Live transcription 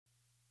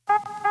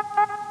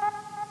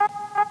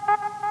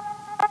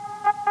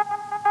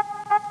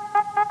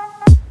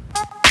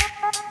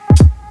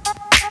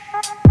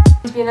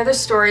to another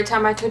story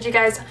time. I told you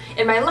guys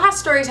in my last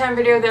story time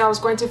video that I was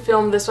going to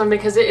film this one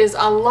because it is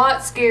a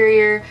lot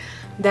scarier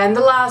than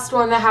the last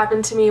one that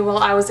happened to me while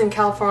I was in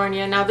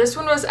California. Now this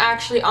one was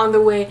actually on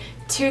the way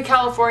to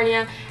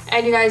California,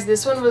 and you guys,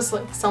 this one was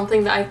like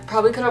something that I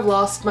probably could have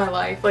lost my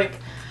life. Like,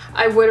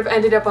 I would have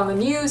ended up on the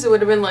news. It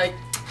would have been like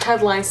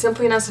headline,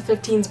 simply Vanessa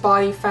 15's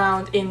body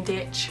found in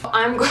ditch.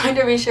 I'm going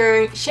to be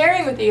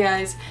sharing with you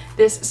guys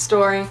this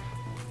story.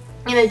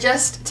 And I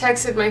just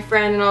texted my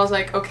friend and I was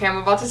like, okay, I'm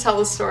about to tell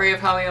the story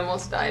of how he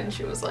almost died, and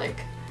she was like,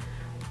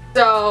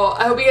 so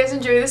I hope you guys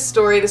enjoy this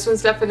story. This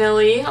one's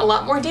definitely a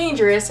lot more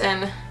dangerous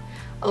and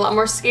a lot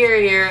more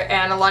scarier,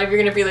 and a lot of you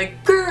are gonna be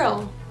like,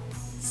 girl,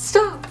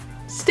 stop,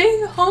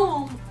 stay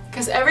home.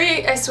 Because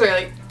I swear,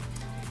 like,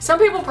 some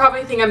people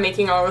probably think I'm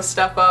making all this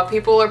stuff up.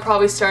 People are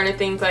probably starting to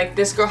think like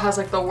this girl has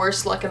like the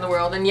worst luck in the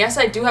world, and yes,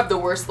 I do have the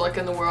worst luck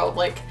in the world.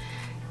 Like,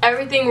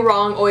 everything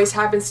wrong always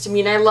happens to me,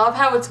 and I love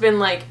how it's been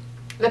like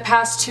the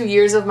past 2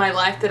 years of my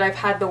life that I've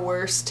had the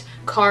worst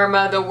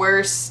karma, the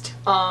worst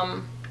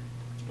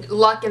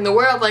luck in the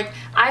world. Like,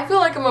 I feel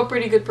like I'm a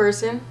pretty good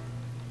person,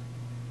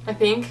 I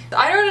think.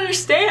 I don't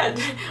understand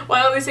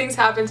why all these things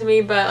happen to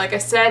me, but like I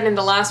said in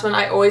the last one,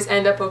 I always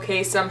end up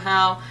okay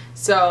somehow,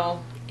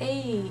 so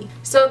hey.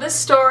 So this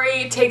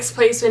story takes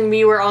place when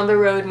we were on the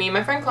road, me and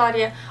my friend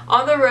Claudia,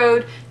 on the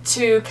road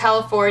to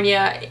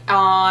California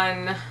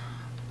on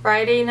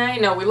Friday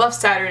night? No, we left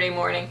Saturday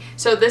morning.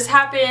 So this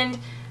happened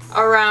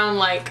around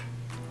like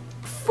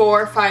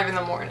 4 or 5 in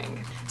the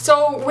morning.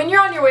 So when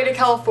you're on your way to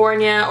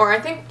California, or I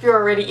think you're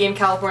already in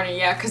California,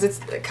 yeah, because it's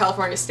the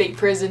California State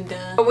Prison,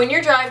 duh. But when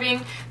you're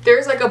driving,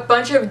 there's like a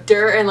bunch of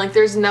dirt and like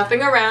there's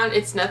nothing around,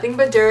 it's nothing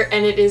but dirt,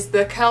 and it is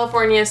the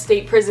California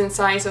State Prison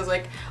sign, so it's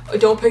like,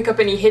 don't pick up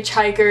any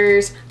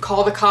hitchhikers,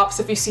 call the cops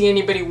if you see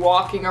anybody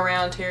walking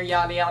around here,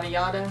 yada yada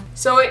yada.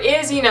 So it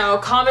is, you know,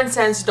 common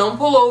sense, don't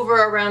pull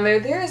over around there.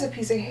 There is a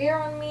piece of hair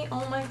on me,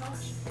 oh my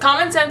gosh.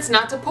 Common sense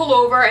not to pull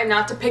over and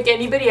not to pick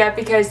anybody up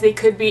because they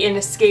could be an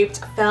escaped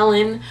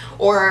felon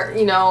or,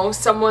 you know,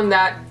 someone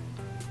that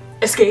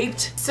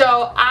escaped.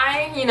 So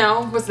I, you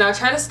know, was not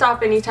trying to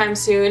stop anytime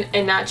soon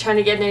and not trying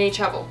to get in any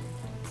trouble.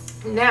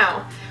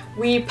 Now,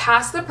 we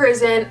passed the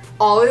prison,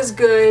 all is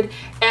good,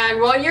 and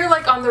while you're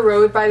like on the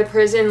road by the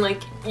prison,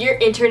 like your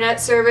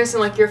internet service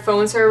and like your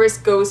phone service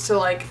goes to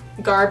like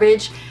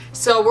garbage.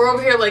 So we're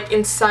over here like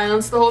in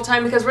silence the whole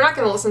time because we're not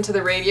going to listen to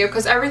the radio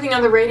because everything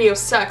on the radio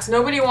sucks.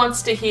 Nobody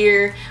wants to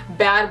hear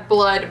Bad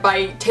Blood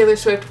by Taylor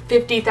Swift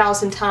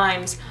 50,000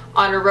 times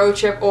on a road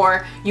trip,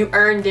 or You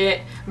Earned It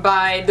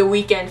by The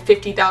Weeknd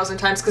 50,000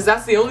 times, because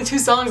that's the only 2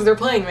 songs they're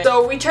playing right.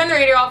 So we turned the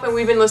radio off and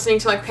we've been listening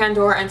to like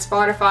Pandora and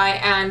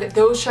Spotify, and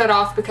those shut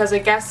off because I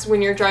guess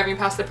when you're driving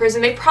past the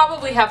prison they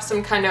probably have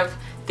some kind of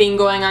thing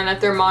going on that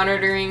they're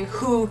monitoring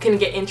who can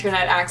get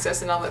internet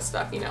access and all that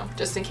stuff, you know,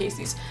 just in case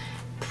these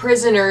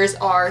prisoners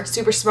are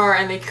super smart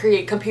and they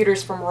create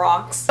computers from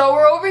rocks. So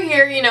we're over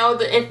here, you know,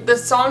 the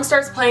song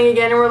starts playing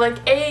again and we're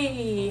like,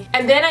 hey,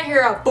 and then I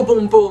hear a boom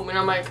boom boom and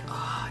I'm like,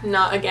 oh,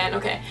 not again,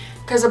 okay.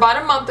 Because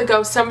about a month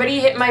ago somebody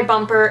hit my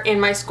bumper in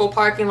my school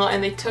parking lot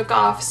and they took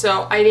off,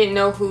 so I didn't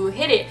know who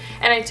hit it,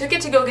 and I took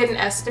it to go get an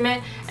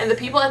estimate, and the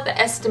people at the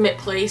estimate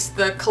place,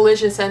 the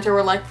collision center,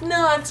 were like,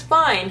 no, it's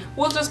fine,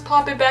 we'll just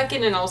pop it back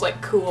in. And I was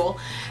like, cool,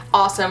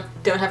 awesome,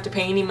 don't have to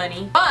pay any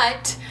money.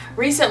 But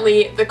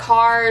recently the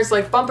car's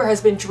like bumper has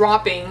been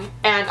dropping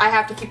and I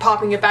have to keep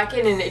popping it back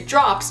in and it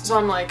drops, so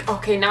I'm like,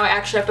 okay, now I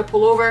actually have to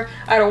pull over.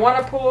 I don't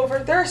want to pull over.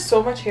 There's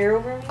so much hair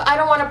over me. I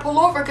don't want to pull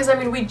over because I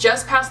mean we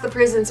just passed the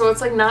prison, so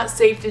it's like not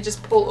safe to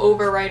just pull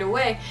over right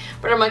away.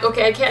 But I'm like,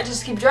 okay, I can't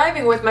just keep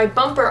driving with my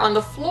bumper on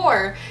the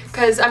floor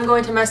because I'm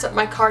going to mess up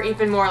my car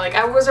even more. Like,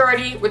 I was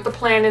already with the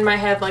plan in my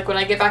head, like when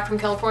I get back from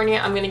California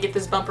I'm gonna get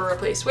this bumper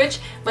replaced, which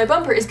my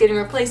bumper is getting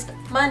replaced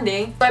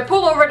Monday. So I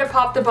pull over to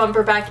pop the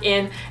bumper back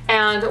in,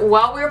 and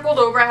while we were pulled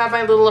over I have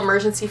my little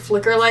emergency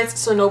flicker lights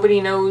so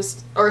nobody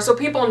knows, or so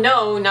people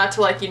know not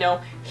to, like, you know,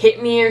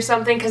 hit me or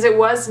something, because it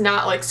was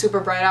not like super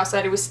bright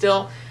outside. It was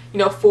still, you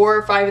know, 4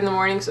 or 5 in the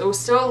morning, so it was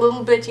still a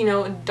little bit, you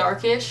know,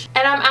 darkish.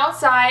 And I'm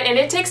outside and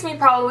it takes me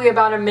probably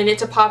about a minute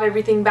to pop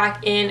everything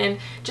back in and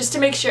just to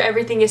make sure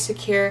everything is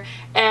secure.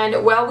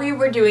 And while we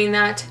were doing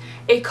that,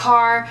 a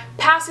car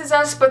passes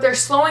us, but they're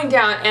slowing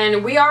down,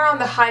 and we are on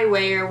the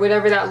highway or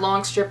whatever that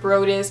long strip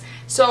road is,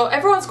 so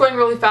everyone's going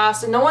really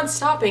fast and no one's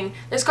stopping.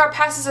 This car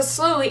passes us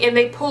slowly and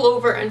they pull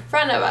over in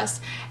front of us,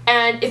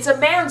 and it's a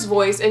man's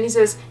voice and he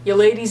says, you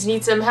ladies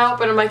need some help?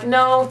 And I'm like,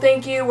 no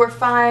thank you, we're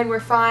fine,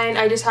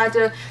 I just had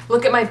to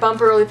look at my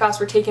bumper really fast,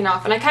 we're taking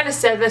off. And I kind of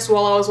said this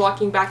while I was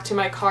walking back to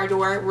my car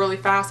door really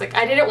fast. Like,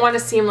 I didn't want to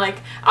seem like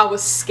I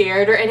was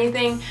scared or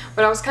anything,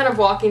 but I was kind of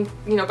walking,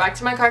 you know, back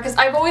to my car, because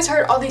I've always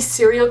heard all these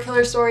serial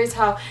killer stories,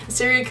 how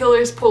serial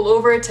killers pull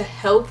over to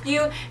help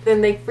you,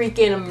 then they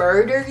freaking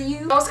murder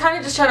you. I was kind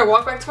of just trying to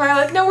walk back to my car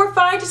like, no, we're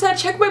fine, just had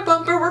to check my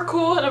bumper, we're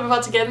cool, and I'm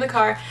about to get in the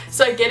car.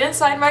 So I get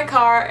inside my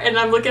car and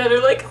I'm looking at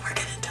her like, we're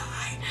gonna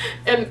die.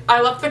 And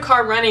I left the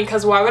car running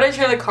because why would I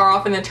turn the car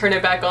off and then turn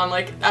it back on?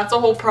 Like, that's a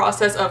whole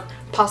process of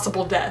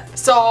possible death.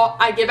 So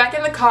I get back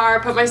in the car,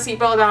 put my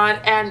seatbelt on,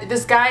 and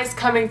this guy is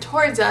coming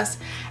towards us,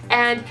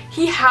 and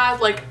he had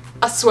like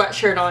a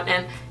sweatshirt on,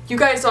 and you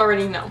guys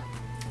already know.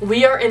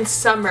 We are in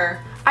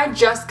summer. I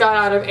just got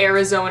out of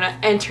Arizona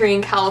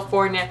entering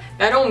California.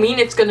 That don't mean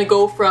it's gonna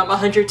go from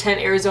 110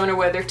 Arizona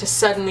weather to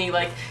suddenly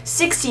like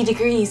 60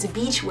 degrees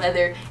beach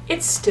weather.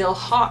 It's still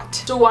hot.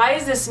 So why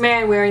is this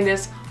man wearing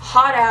this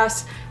hot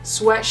ass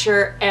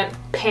sweatshirt and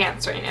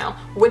pants right now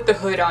with the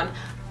hood on?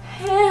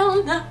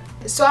 Hell no.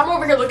 So I'm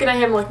over here looking at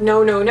him like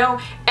no, no, no.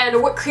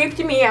 And what creeped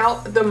me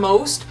out the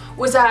most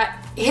was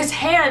that his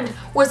hand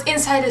was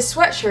inside his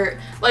sweatshirt.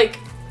 Like,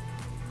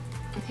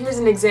 here's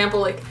an example,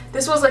 like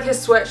this was like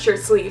his sweatshirt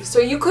sleeve, so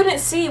you couldn't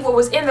see what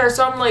was in there.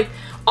 So I'm like,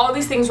 all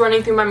these things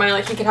running through my mind,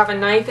 like he could have a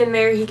knife in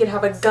there, he could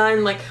have a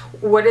gun, like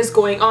what is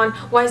going on?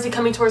 Why is he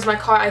coming towards my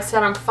car? I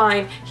said I'm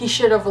fine. He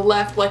should have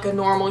left like a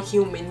normal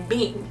human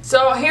being.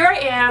 So here I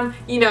am,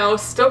 you know,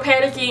 still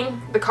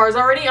panicking. The car's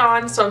already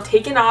on, so I'm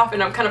taking off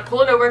and I'm kind of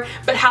pulling over.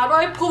 But how do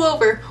I pull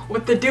over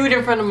with the dude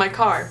in front of my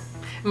car?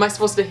 Am I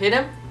supposed to hit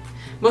him?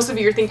 Most of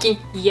you are thinking,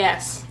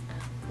 yes,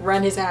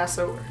 run his ass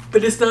over.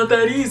 But it's not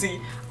that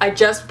easy. I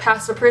just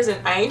passed a prison.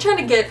 I ain't trying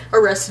to get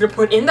arrested or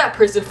put in that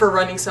prison for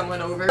running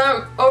someone over.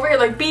 I'm over here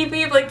like beep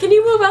beep, like can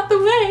you move out the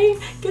way?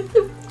 Get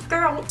the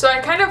girl. So I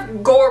kind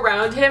of go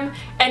around him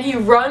and he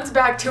runs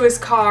back to his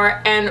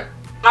car and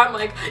I'm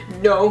like,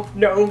 no,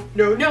 no,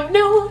 no, no,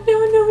 no,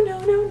 no, no, no,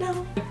 no,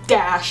 no.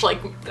 Dash, like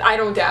I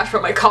don't dash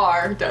but my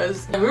car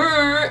does.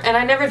 And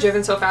I never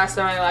driven so fast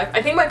in my life.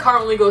 I think my car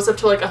only goes up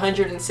to like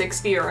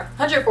 160 or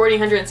 140,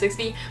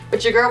 160,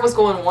 but your girl was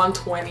going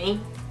 120.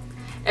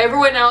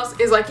 Everyone else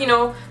is like, you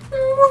know,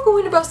 we're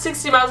going about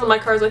 60 miles and my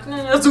car's like,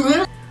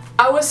 no.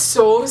 I was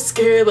so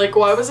scared, like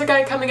why was a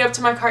guy coming up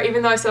to my car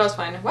even though I said I was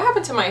fine? What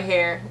happened to my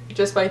hair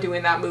just by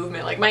doing that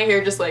movement? Like my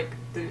hair just like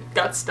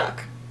got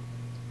stuck.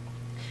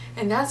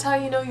 And that's how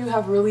you know you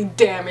have really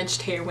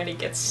damaged hair, when it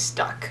gets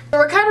stuck. So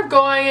we're kind of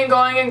going and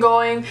going and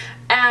going,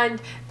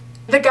 and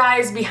the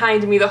guy's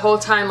behind me the whole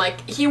time.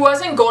 Like he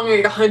wasn't going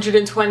like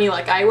 120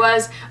 like I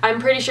was.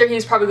 I'm pretty sure he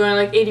was probably going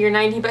like 80 or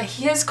 90, but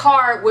his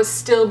car was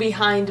still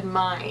behind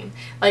mine.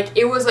 Like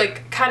it was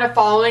like kind of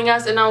following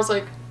us, and I was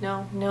like,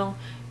 no, no,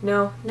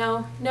 no,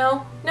 no,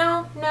 no,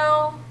 no,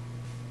 no.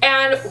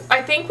 And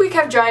I think we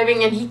kept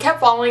driving and he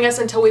kept following us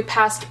until we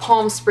passed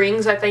Palm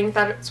Springs. I think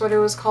that's what it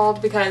was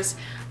called, because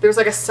there was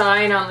like a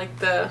sign on like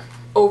the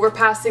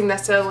overpassing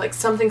that said like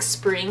something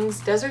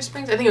Springs, Desert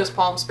Springs? I think it was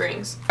Palm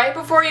Springs. Right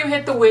before you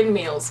hit the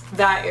windmills,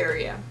 that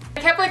area. I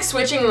kept like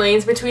switching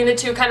lanes between the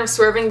two, kind of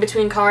swerving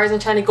between cars and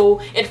trying to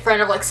go in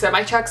front of like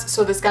semi-trucks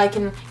so this guy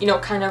can, you know,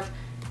 kind of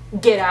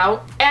get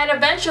out. And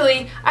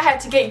eventually I had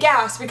to get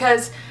gas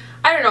because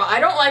I don't know, I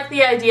don't like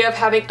the idea of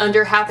having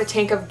under half a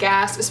tank of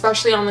gas,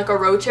 especially on like a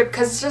road trip,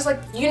 because it's just like,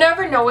 you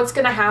never know what's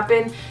gonna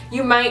happen.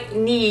 You might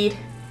need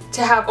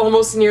to have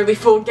almost nearly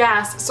full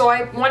gas. So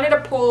I wanted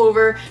to pull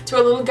over to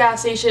a little gas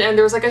station, and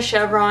there was like a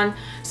Chevron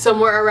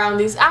somewhere around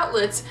these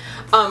outlets,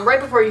 right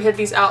before you hit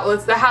these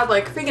outlets, that had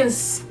like freaking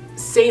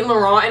Saint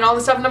Laurent and all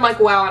this stuff, and I'm like,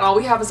 wow, and all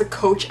we have is a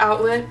Coach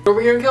outlet. Over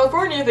here in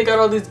California, they got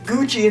all this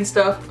Gucci and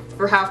stuff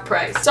for half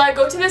price. So I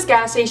go to this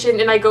gas station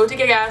and I go to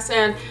get gas,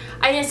 and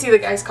I didn't see the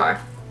guy's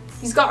car.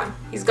 He's gone.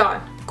 He's gone.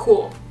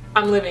 Cool.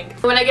 I'm living.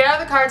 When I get out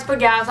of the car to put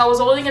gas, I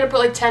was only going to put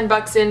like 10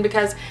 bucks in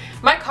because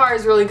my car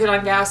is really good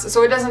on gas,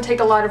 so it doesn't take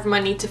a lot of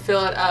money to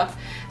fill it up.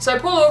 So I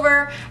pull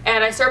over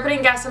and I start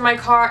putting gas in my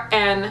car,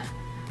 and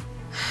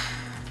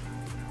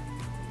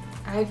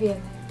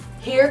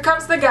here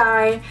comes the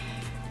guy.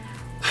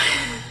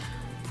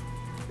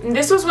 And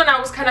this was when I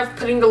was kind of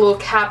putting the little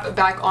cap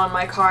back on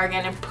my car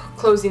again and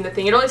closing the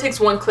thing. It only takes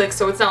one click,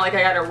 so it's not like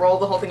I gotta roll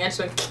the whole thing. I just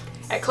went,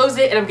 I closed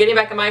it and I'm getting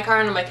back in my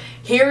car and I'm like,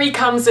 here he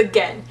comes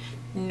again.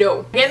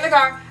 No. I get in the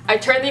car, I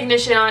turn the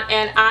ignition on,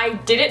 and I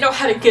didn't know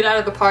how to get out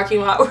of the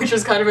parking lot, which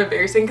was kind of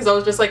embarrassing because I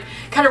was just like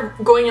kind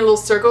of going in little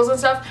circles and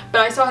stuff,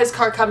 but I saw his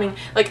car coming.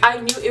 Like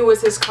I knew it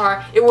was his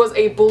car. It was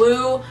a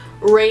blue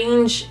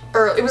Range,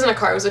 or it wasn't a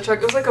car, it was a truck.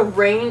 It was like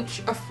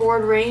a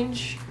Ford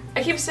Range.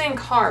 I keep saying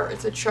car,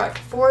 it's a truck.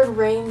 Ford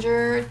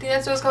Ranger, I think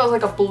that's what it's called,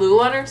 like a blue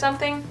one or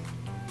something.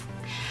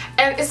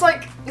 And it's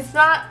like, it's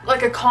not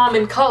like a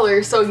common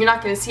color, so you're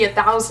not going to see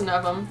 1,000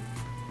 of them.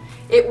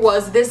 It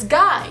was this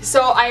guy.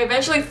 So I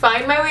eventually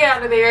find my way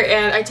out of there,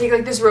 and I take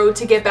like this road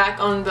to get back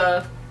on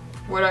the,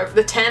 whatever,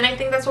 the 10, I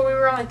think that's what we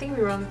were on. I think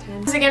we were on the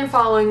 10. He's again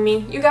following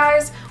me. You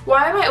guys,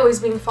 why am I always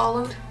being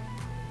followed?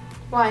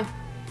 Why?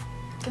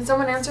 Can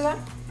someone answer that?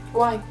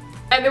 Why?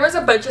 And there was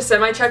a bunch of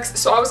semi-trucks,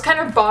 so I was kind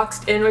of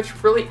boxed in,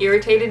 which really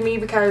irritated me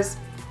because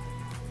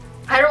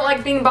I don't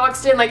like being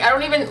boxed in. Like, I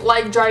don't even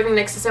like driving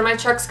next to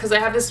semi-trucks because I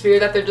have this fear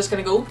that they're just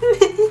gonna go.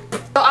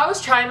 So I was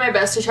trying my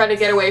best to try to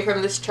get away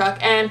from this truck,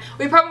 and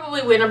we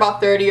probably went about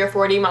 30 or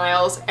 40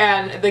 miles,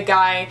 and the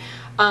guy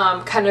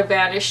kind of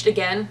vanished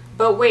again.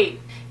 But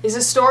wait, is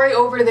the story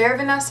over there,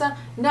 Vanessa?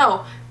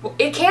 No,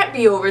 it can't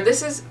be over.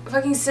 This is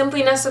fucking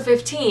Simply Nessa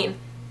 15.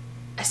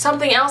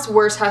 Something else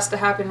worse has to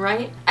happen,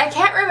 right? I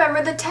can't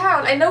remember the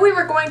town. I know we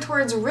were going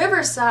towards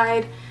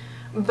Riverside,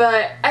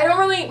 but I don't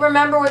really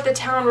remember what the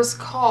town was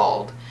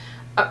called.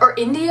 or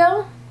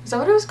India? Is that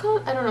what it was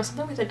called? I don't know,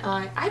 something with an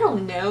I. I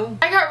don't know.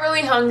 I got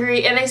really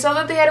hungry and I saw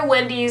that they had a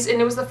Wendy's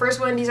and it was the first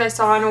Wendy's I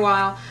saw in a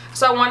while.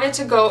 So I wanted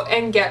to go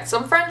and get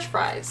some French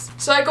fries.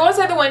 So I go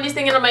inside the Wendy's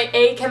thing and I'm like,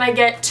 hey, can I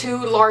get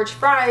 2 large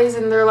fries?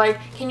 And they're like,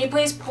 can you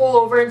please pull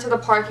over into the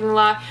parking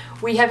lot?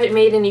 We haven't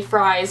made any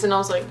fries. And I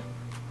was like,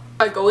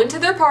 I go into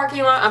their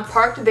parking lot, I'm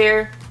parked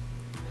there.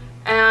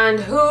 And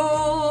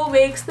who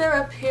makes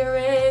their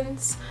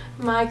appearance?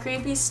 My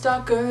creepy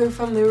stalker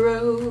from the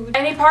road.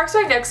 And he parks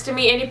right next to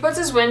me and he puts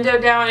his window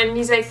down and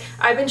he's like,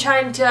 I've been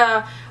trying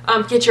to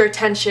get your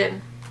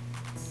attention.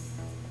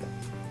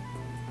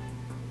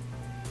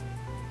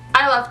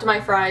 I left my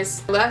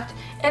fries. I left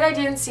and I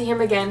didn't see him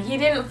again. He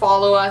didn't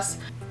follow us.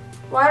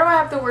 Why do I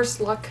have the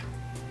worst luck?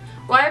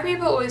 Why are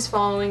people always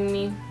following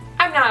me?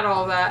 I'm not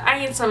all that. I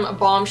need some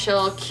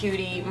bombshell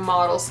cutie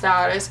model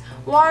status.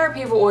 Why are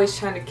people always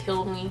trying to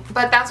kill me?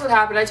 But that's what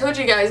happened. I told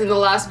you guys in the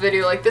last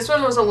video, like this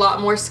one was a lot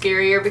more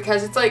scarier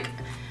because it's like,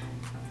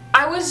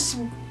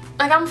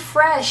 I'm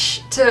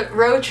fresh to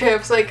road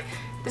trips. Like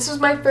this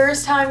was my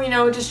first time, you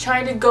know, just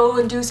trying to go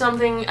and do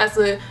something as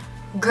a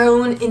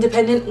grown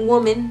independent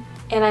woman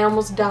and I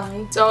almost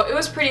died. So it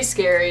was pretty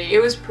scary.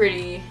 It was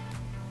pretty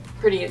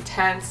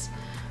intense.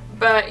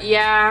 But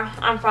yeah,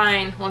 I'm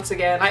fine once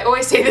again. I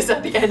always say this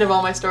at the end of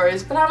all my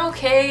stories, but I'm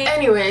okay.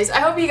 Anyways,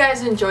 I hope you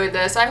guys enjoyed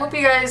this. I hope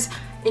you guys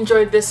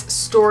enjoyed this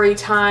story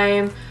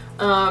time.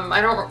 I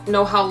don't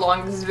know how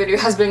long this video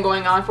has been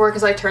going on for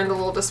because I turned the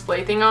little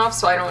display thing off,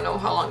 so I don't know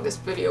how long this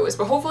video is.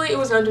 But hopefully it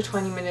was under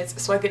 20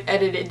 minutes so I could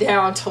edit it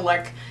down to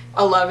like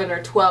 11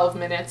 or 12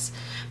 minutes.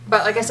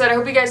 But like I said, I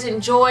hope you guys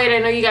enjoyed. I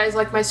know you guys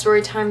like my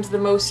story times the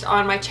most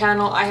on my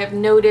channel, I have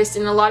noticed,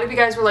 and a lot of you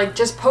guys were like,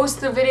 just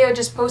post the video,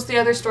 just post the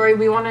other story,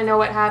 we want to know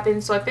what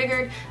happened. So I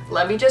figured,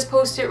 let me just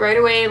post it right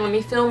away and let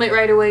me film it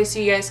right away so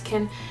you guys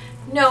can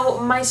know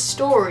my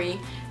story.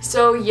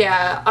 So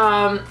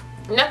yeah,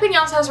 nothing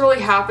else has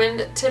really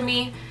happened to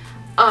me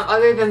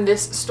other than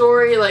this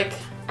story. Like,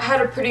 I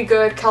had a pretty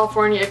good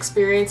California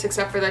experience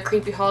except for that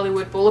creepy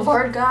Hollywood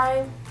Boulevard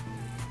guy.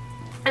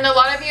 And a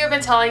lot of you have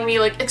been telling me,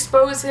 like,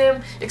 expose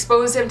him,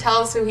 tell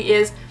us who he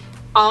is.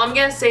 All I'm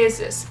gonna say is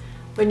this.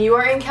 When you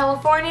are in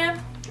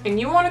California and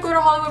you want to go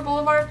to Hollywood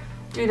Boulevard,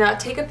 do not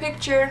take a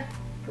picture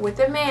with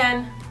a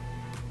man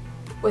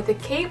with a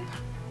cape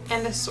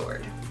and a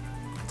sword.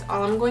 That's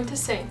all I'm going to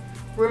say.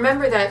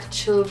 Remember that,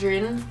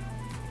 children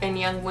and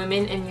young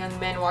women and young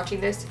men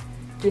watching this.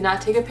 Do not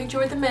take a picture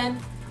with a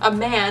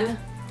man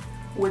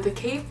with a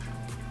cape,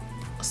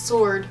 a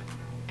sword,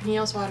 and he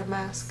also had a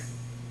mask.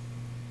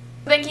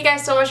 Thank you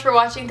guys so much for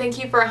watching. Thank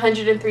you for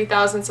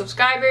 103,000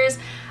 subscribers.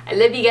 I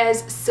love you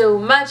guys so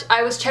much.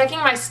 I was checking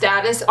my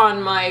status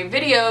on my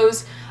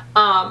videos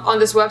on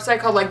this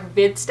website called like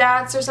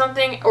VidStats or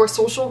something, or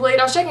Social Blade.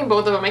 I was checking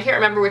both of them. I can't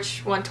remember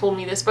which one told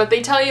me this, but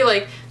they tell you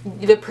like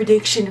the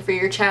prediction for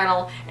your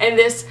channel, and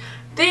this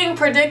thing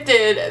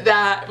predicted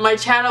that my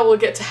channel will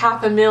get to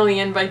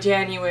 500,000 by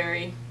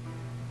January.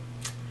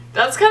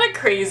 That's kind of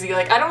crazy.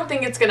 Like, I don't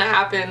think it's gonna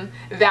happen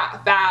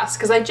that fast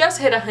because I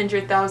just hit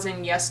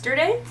 100,000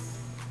 yesterday,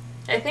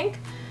 I think.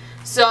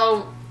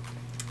 So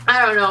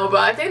I don't know, but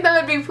I think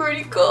that would be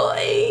pretty cool.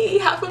 Hey,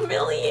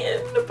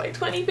 500,000 by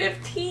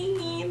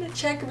 2015.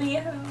 Check me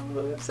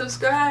out.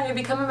 Subscribe.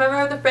 Become a member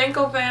of the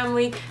Franco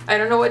family. I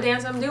don't know what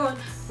dance I'm doing,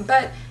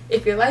 but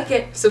if you like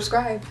it,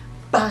 subscribe.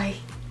 Bye.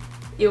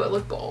 You would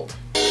look bold.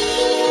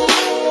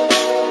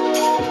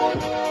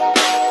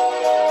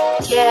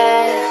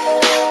 Yeah.